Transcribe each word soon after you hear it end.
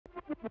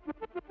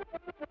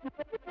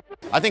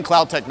I think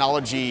cloud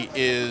technology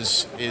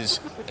is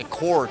a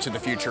core to the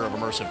future of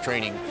immersive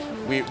training.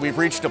 We've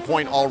reached a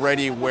point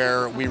already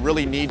where we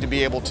really need to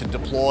be able to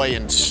deploy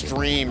and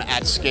stream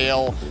at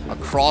scale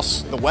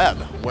across the web,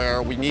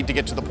 where we need to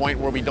get to the point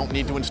where we don't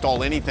need to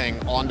install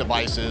anything on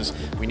devices.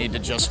 We need to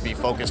just be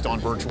focused on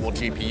virtual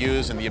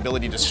GPUs and the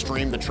ability to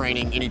stream the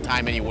training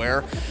anytime,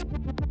 anywhere.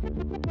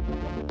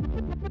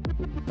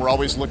 We're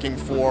always looking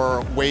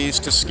for ways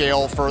to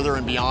scale further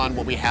and beyond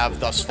what we have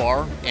thus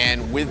far.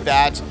 And with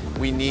that,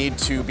 we need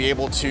to be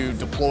able to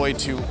deploy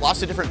to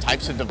lots of different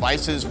types of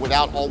devices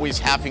without always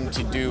having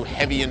to do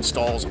heavy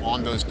installs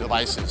on those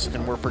devices.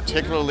 And we're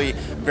particularly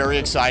very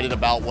excited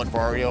about what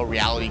Varjo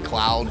Reality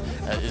Cloud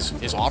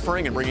is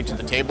offering and bringing to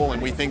the table.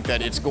 And we think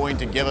that it's going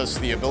to give us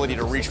the ability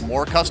to reach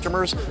more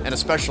customers, and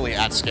especially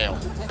at scale.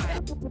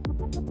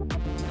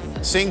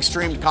 Seeing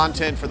streamed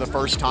content for the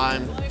first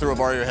time through a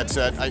Varjo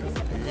headset,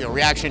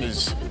 reaction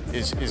is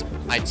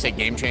I'd say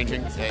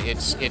game-changing.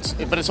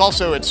 But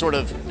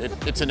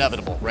it's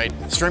inevitable, right?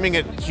 Streaming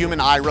at human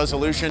eye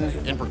resolution,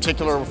 in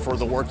particular for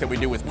the work that we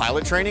do with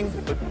pilot training,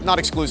 but not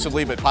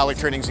exclusively, but pilot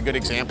training is a good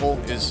example,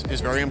 is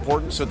very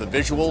important. So the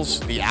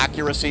visuals, the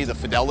accuracy, the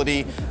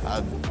fidelity,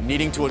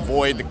 needing to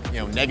avoid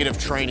negative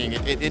training,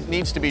 it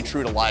needs to be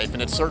true to life,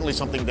 and it's certainly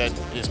something that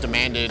is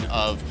demanded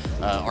of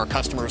our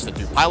customers that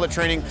do pilot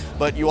training.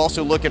 But you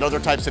also look at other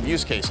types of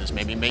use cases,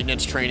 maybe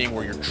maintenance training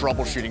where you're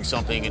troubleshooting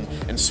something and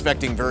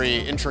inspecting very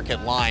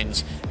intricate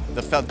lines.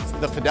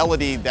 The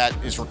fidelity that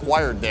is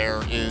required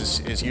there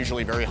is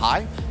usually very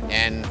high,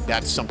 and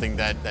that's something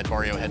that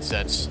Varjo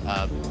headsets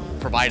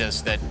provide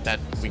us that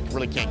we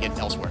really can't get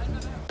elsewhere.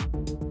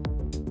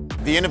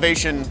 The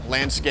innovation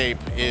landscape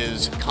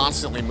is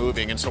constantly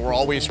moving, and so we're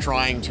always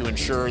trying to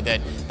ensure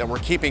that we're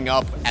keeping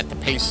up at the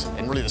pace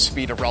and really the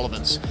speed of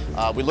relevance.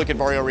 We look at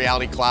Varjo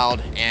Reality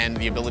Cloud and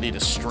the ability to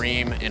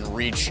stream and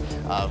reach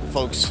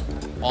folks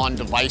on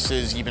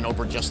devices, even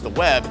over just the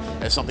web,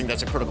 as something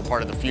that's a critical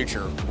part of the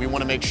future. We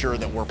want to make sure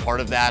that we're part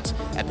of that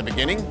at the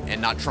beginning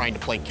and not trying to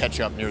play catch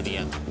up near the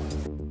end.